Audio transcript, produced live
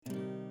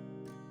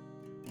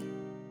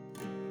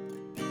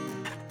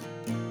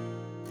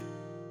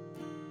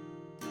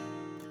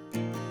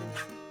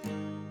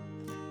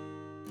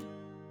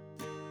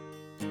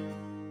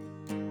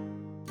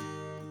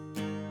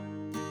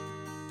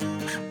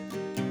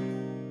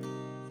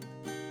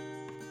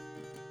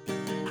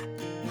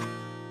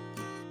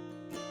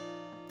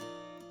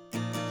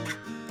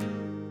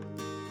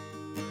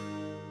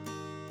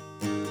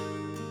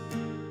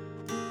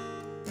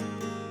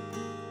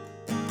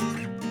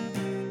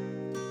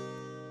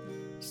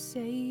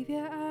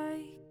Savior,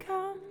 I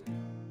come,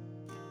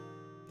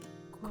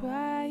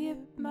 quiet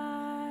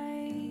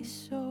my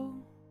soul.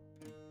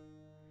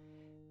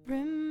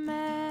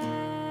 Remember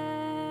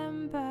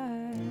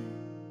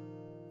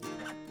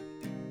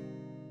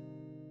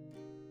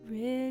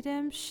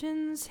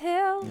redemption's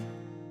hill,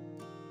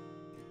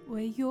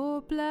 where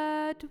your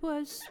blood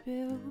was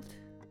spilled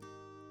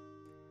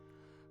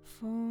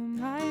for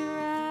my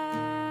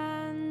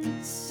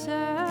ransom.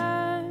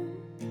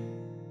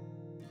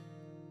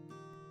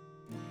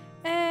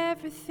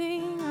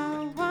 Everything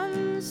I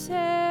once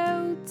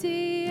held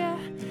dear,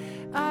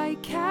 I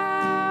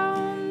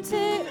count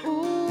it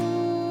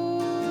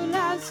all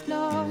as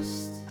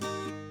lost.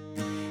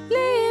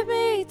 Lead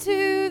me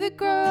to the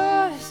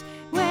cross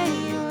where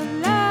your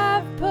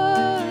love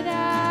poured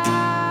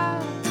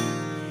out.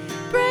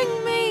 Bring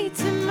me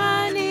to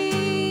my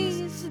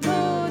knees,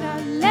 Lord,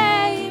 I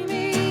lay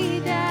me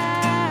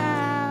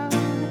down.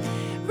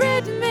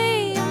 Rid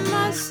me of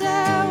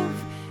myself,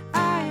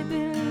 I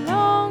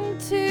belong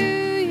to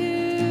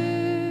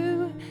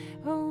you.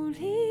 Oh,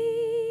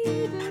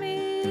 lead me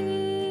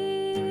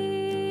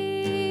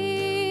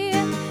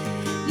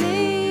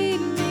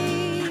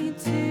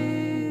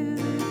to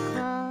the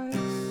cross.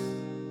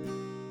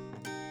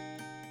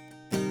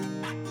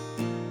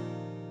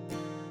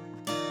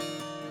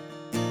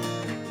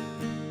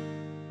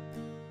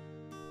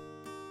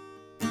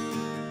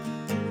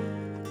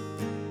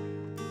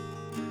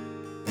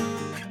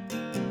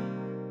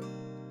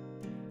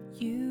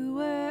 You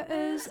were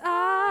as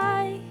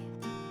I,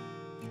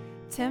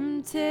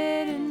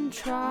 tempted and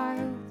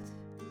trialed,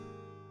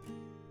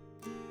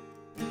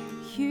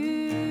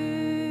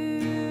 human.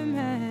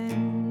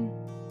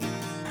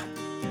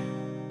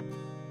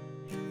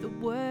 The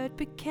Word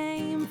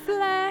became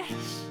flesh,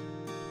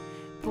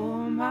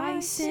 bore my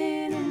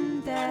sin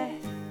and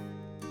death.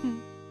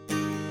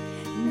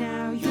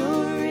 Now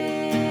you're risen.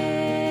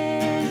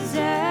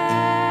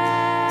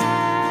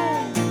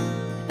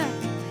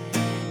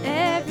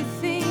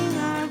 Everything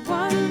I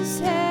once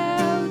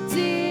held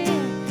dear,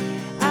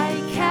 I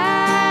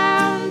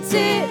count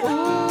it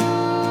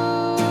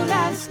all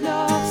as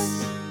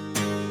lost.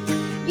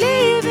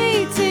 Lead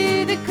me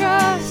to the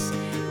cross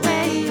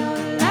where your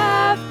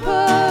love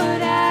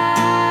poured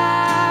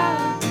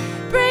out.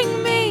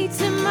 Bring me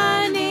to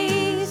my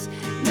knees,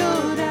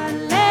 Lord, I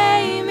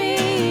lay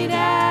me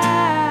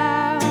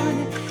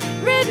down.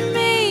 Rid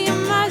me of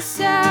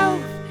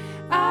myself,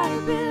 I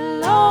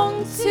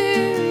belong to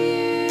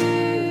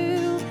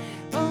you.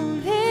 Oh,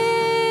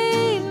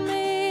 lead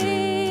me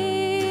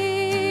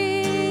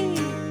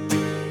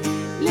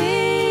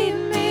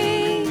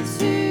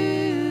to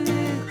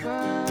the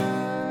cross.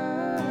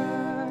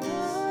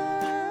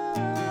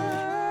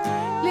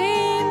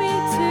 Lead me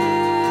to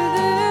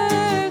the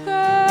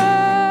cross.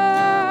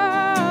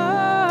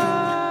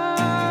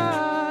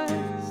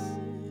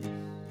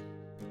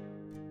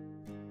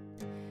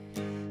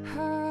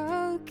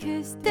 Oh,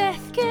 'cause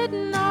death could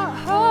not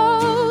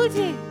hold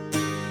you.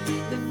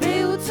 The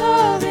veil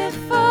tore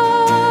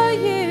before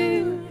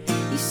you.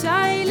 You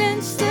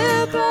silenced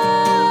the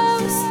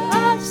boast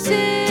of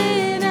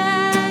sin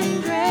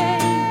and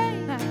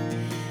grave.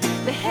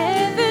 The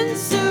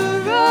heavens are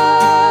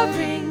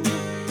roaring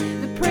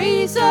the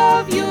praise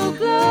of your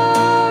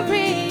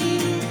glory.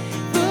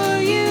 For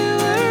you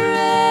were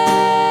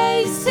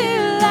raised to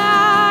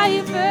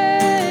life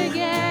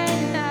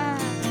again.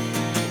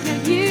 Now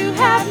you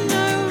have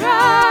no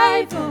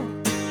rival,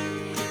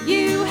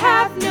 you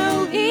have no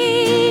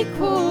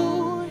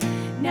equal.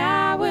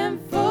 Now and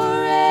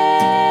forever,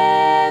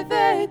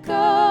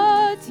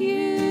 God,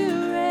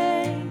 you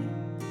reign.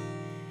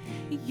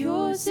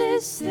 Yours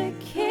is the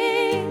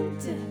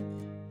kingdom,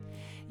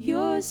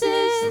 yours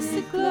is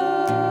the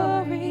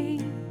glory,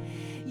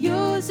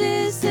 yours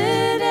is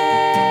the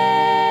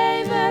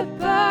name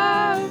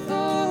above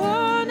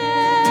all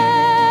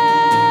names.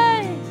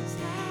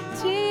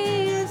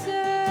 Jesus,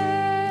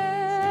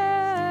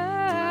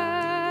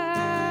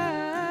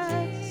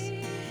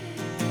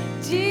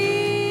 Jesus,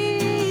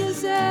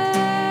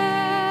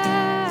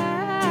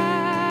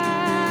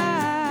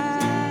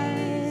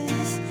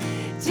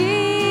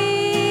 Jesus,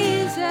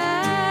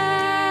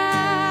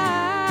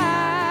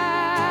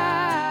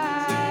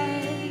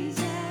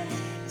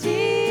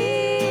 Jesus.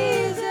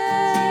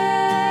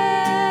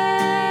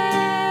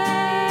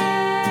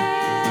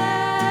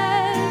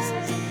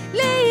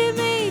 Lead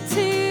me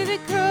to the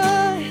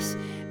cross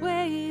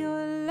where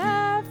your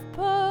love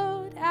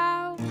poured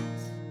out.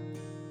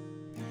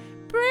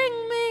 Bring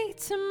me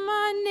to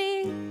my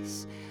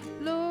knees,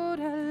 Lord,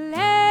 I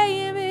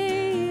lay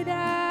me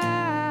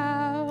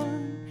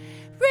down.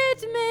 Rid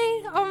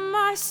me of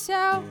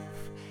myself,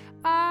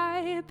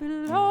 I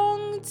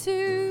belong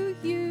to